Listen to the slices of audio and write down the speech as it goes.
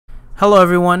Hello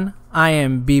everyone, I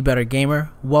am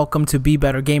BeBetterGamer. Welcome to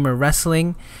BeBetterGamer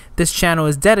Wrestling. This channel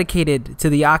is dedicated to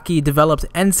the CAW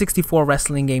developed N64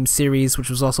 wrestling game series, which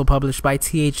was also published by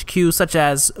THQ, such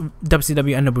as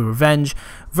WCW NW Revenge,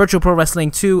 Virtual Pro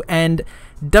Wrestling 2, and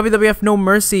WWF No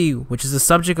Mercy, which is the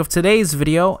subject of today's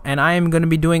video. And I am going to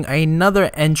be doing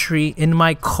another entry in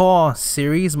my CAW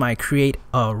series, my Create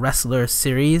a Wrestler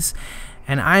series.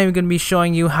 And I am going to be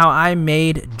showing you how I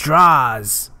made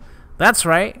Droz. That's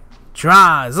right.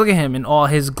 Droz, look at him in all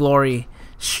his glory,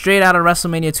 straight out of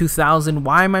WrestleMania 2000.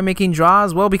 Why am I making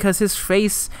Droz? Well, because his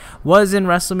face was in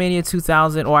WrestleMania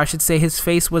 2000, or I should say his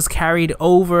face was carried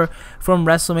over from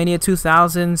WrestleMania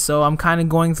 2000. So I'm kind of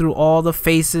going through all the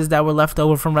faces that were left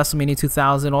over from WrestleMania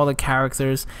 2000, all the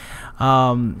characters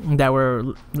that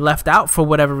were left out for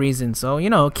whatever reason. So, you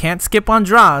know, can't skip on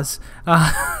Droz.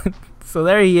 So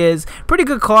there he is. Pretty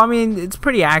good call. I mean, it's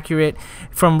pretty accurate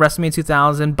from WrestleMania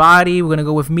 2000. Body, we're gonna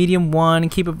go with medium 1.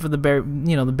 Keep it for the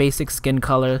the basic skin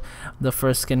color, the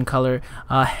first skin color.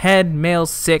 Head, male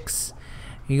 6.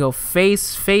 You go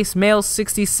face male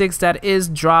 66. That is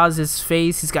Droz's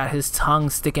face. He's got his tongue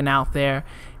sticking out there.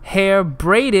 Hair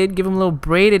braided. Give him a little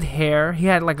braided hair. He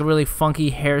had like a really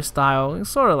funky hairstyle,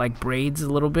 sort of like braids a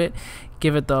little bit.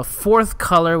 Give it the 4th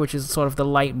color, which is sort of the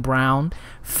light brown.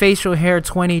 Facial hair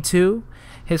 22.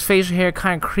 His facial hair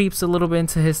kind of creeps a little bit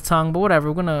into his tongue, but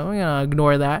whatever, we're gonna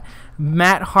ignore that.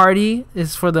 Matt Hardy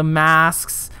is for the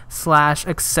masks /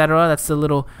 etc. That's the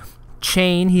little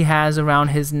chain he has around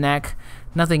his neck.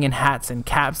 Nothing in hats and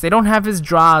caps. They don't have his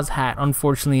Droz hat,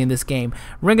 unfortunately, in this game.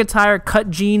 Ring attire, cut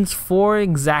jeans for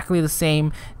exactly the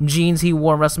same jeans he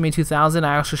wore in WrestleMania 2000.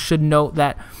 I also should note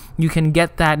that you can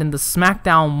get that in the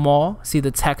SmackDown Mall. See,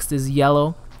 the text is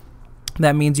yellow.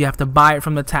 That means you have to buy it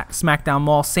from the SmackDown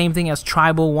Mall. Same thing as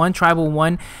Tribal 1. Tribal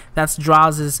 1, that's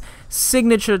Droz's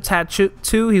signature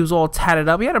tattoo. He was all tatted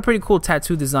up. He had a pretty cool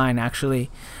tattoo design, actually.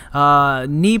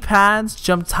 Knee pads,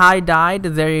 jump tie-dyed.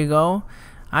 There you go.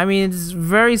 I mean, it's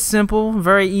very simple,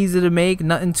 very easy to make,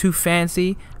 nothing too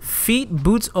fancy. Feet,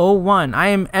 boots 01. I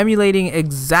am emulating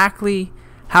exactly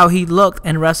how he looked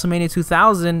in WrestleMania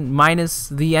 2000 minus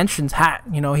the entrance hat.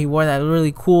 You know, he wore that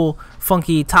really cool,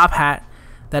 funky top hat,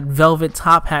 that velvet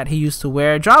top hat he used to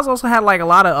wear. Droz also had like a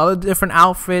lot of other different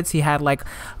outfits. He had like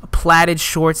platted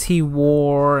shorts he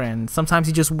wore, and sometimes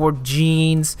he just wore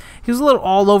jeans. He was a little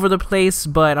all over the place,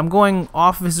 but I'm going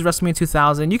off of his WrestleMania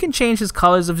 2000. You can change his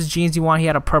colors of his jeans you want. He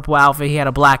had a purple outfit. He had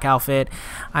a black outfit.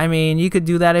 I mean, you could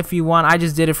do that if you want. I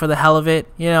just did it for the hell of it.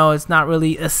 You know, it's not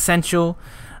really essential.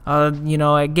 You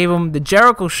know, I gave him the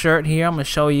Jericho shirt here. I'm going to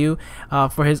show you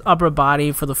for his upper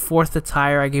body. For the 4th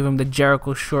attire, I gave him the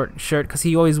Jericho shirt because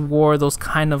he always wore those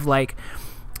kind of like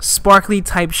sparkly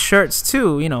type shirts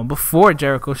too. You know, before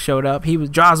Jericho showed up,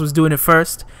 Droz was doing it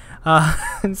first.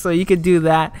 And so you could do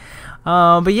that.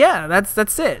 But yeah,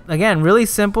 that's it. Again, really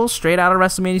simple, straight out of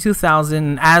WrestleMania 2000.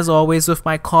 And as always with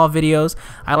my CAW videos,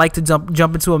 I like to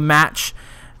jump into a match,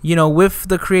 you know, with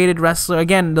the created wrestler.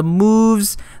 Again, the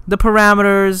moves, the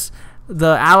parameters,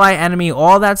 the ally enemy,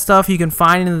 all that stuff you can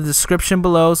find in the description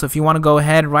below. So if you want to go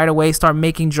ahead right away, start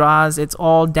making Droz, it's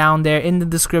all down there in the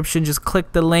description. Just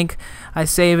click the link. I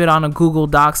save it on a Google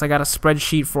Docs. I got a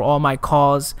spreadsheet for all my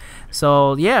CAWs.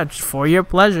 So yeah, for your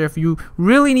pleasure. If you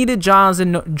really needed Droz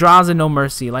and No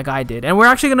Mercy like I did. And we're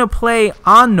actually going to play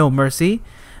on No Mercy,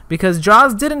 because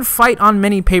Droz didn't fight on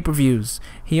many pay-per-views.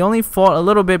 He only fought a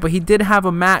little bit, but he did have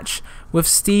a match with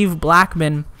Steve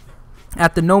Blackman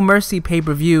at the No Mercy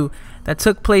pay-per-view that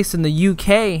took place in the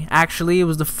UK. Actually, it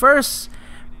was the first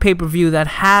pay-per-view that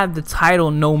had the title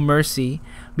No Mercy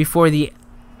before the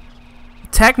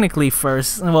technically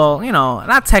first, well, you know,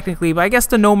 not technically, but I guess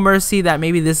the No Mercy that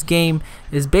maybe this game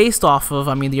is based off of,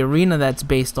 I mean the arena that's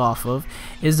based off of,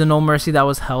 is the No Mercy that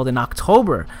was held in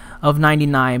October of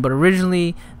 '99. But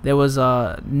originally there was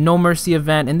a No Mercy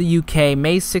event in the UK,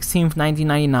 May 16th,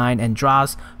 1999, and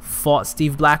Droz fought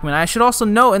Steve Blackman. I should also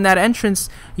note, in that entrance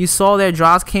you saw there,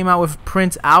 Droz came out with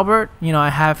Prince Albert. You know, I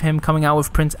have him coming out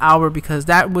with Prince Albert because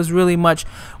that was really much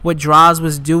what Droz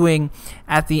was doing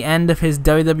at the end of his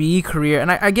WWE career.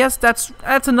 And I guess that's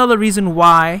another reason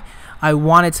why I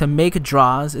wanted to make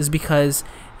Droz, is because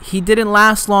he didn't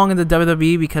last long in the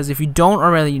WWE. Because if you don't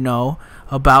already know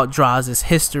about Droz's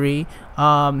history,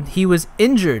 he was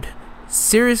injured,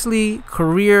 seriously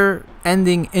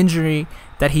career-ending injury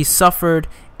that he suffered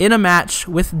in a match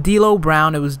with D'Lo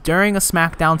Brown. It was during a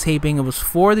SmackDown taping. It was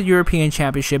for the European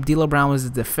Championship. D'Lo Brown was the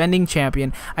defending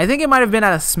champion. I think it might have been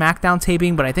at a SmackDown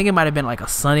taping, but I think it might have been like a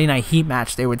Sunday Night Heat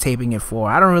match they were taping it for.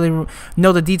 I don't really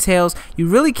know the details. You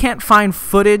really can't find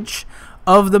footage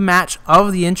of the match,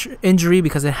 of the injury,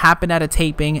 because it happened at a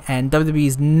taping, and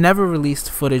WWE's never released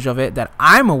footage of it that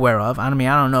I'm aware of. I mean,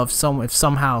 I don't know if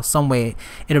somehow, some way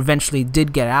it eventually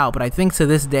did get out, but I think to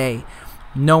this day,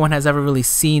 no one has ever really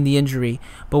seen the injury.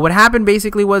 But what happened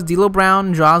basically was D'Lo Brown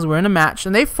and Droz were in a match,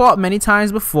 and they fought many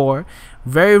times before.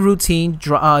 Very routine.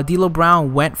 D'Lo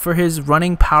Brown went for his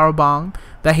running powerbomb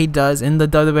that he does in the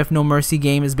WWF No Mercy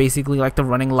game. Is basically like the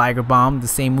running Liger bomb, the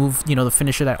same move, you know, the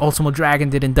finisher that Ultimo Dragon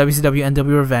did in WCW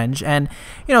NW Revenge. And,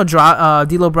 you know,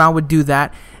 D'Lo Brown would do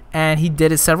that, and he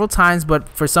did it several times, but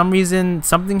for some reason,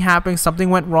 something happened, something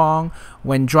went wrong.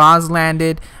 When Droz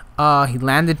landed, he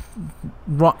landed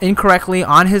incorrectly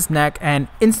on his neck and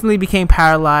instantly became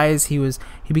paralyzed. He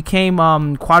became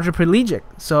quadriplegic.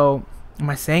 So, am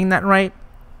I saying that right?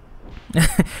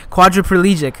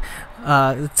 Quadriplegic.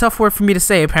 Tough word for me to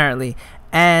say, apparently.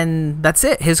 And that's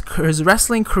it. His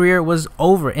wrestling career was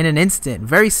over in an instant.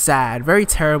 Very sad, very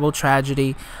terrible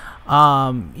tragedy.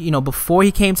 You know, before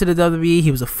he came to the WWE,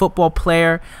 he was a football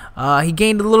player. He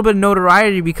gained a little bit of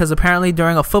notoriety because apparently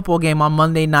during a football game on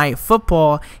Monday Night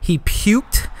Football, he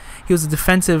puked. He was a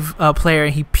defensive player,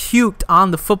 and he puked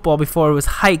on the football before it was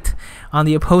hiked on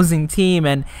the opposing team.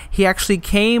 And he actually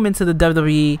came into the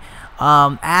WWE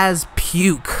as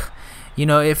Puke. You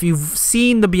know, if you've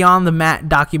seen the Beyond the Mat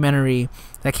documentary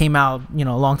that came out, you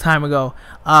know, a long time ago,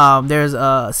 there's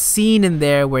a scene in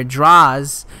there where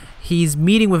Droz, he's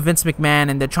meeting with Vince McMahon,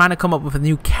 and they're trying to come up with a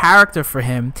new character for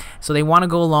him. So they want to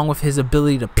go along with his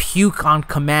ability to puke on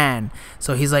command.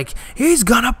 So he's like, he's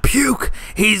gonna puke,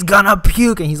 he's gonna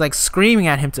puke, and he's like screaming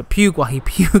at him to puke while he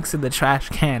pukes in the trash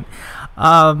can.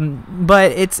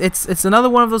 But it's another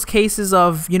one of those cases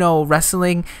of, you know,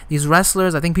 wrestling. These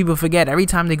wrestlers, I think people forget, every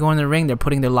time they go in the ring, they're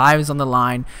putting their lives on the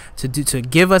line to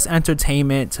give us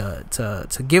entertainment,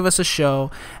 to give us a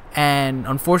show. And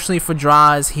unfortunately for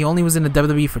Droz, he only was in the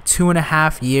WWE for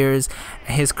 2.5 years.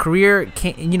 His career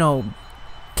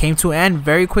came to an end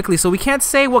very quickly. So we can't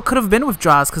say what could have been with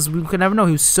Droz, because we could never know.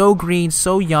 He was so green,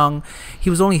 so young. He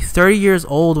was only 30 years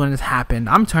old when it happened.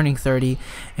 I'm turning 30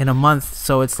 in a month,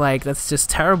 so it's like, that's just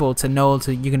terrible to know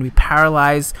you're going to be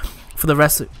paralyzed for the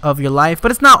rest of your life.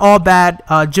 But it's not all bad.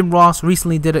 Jim Ross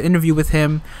recently did an interview with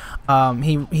him.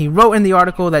 He wrote in the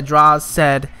article that Droz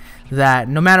said that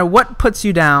no matter what puts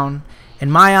you down,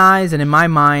 in my eyes and in my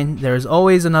mind, there is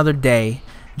always another day.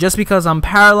 Just because I'm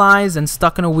paralyzed and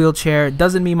stuck in a wheelchair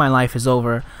doesn't mean my life is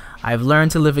over. I've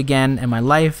learned to live again, and my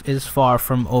life is far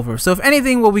from over. So if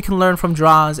anything, what we can learn from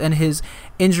Droz and his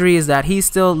injury is that he's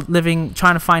still living,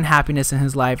 trying to find happiness in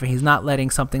his life, and he's not letting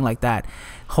something like that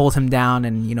hold him down.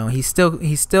 And, you know, he's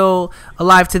still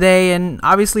alive today and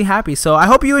obviously happy. So I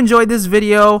hope you enjoyed this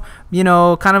video. You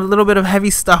know, kind of a little bit of heavy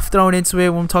stuff thrown into it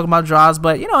when I'm talking about Droz,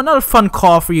 but, you know, another fun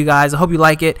call for you guys. I hope you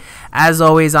like it. As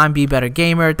always, I'm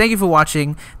BeBetterGamer. Thank you for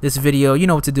watching this video. You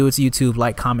know what to do. It's YouTube.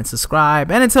 Like, comment, subscribe.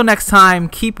 And until next time,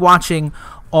 keep watching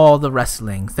all the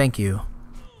wrestling. Thank you.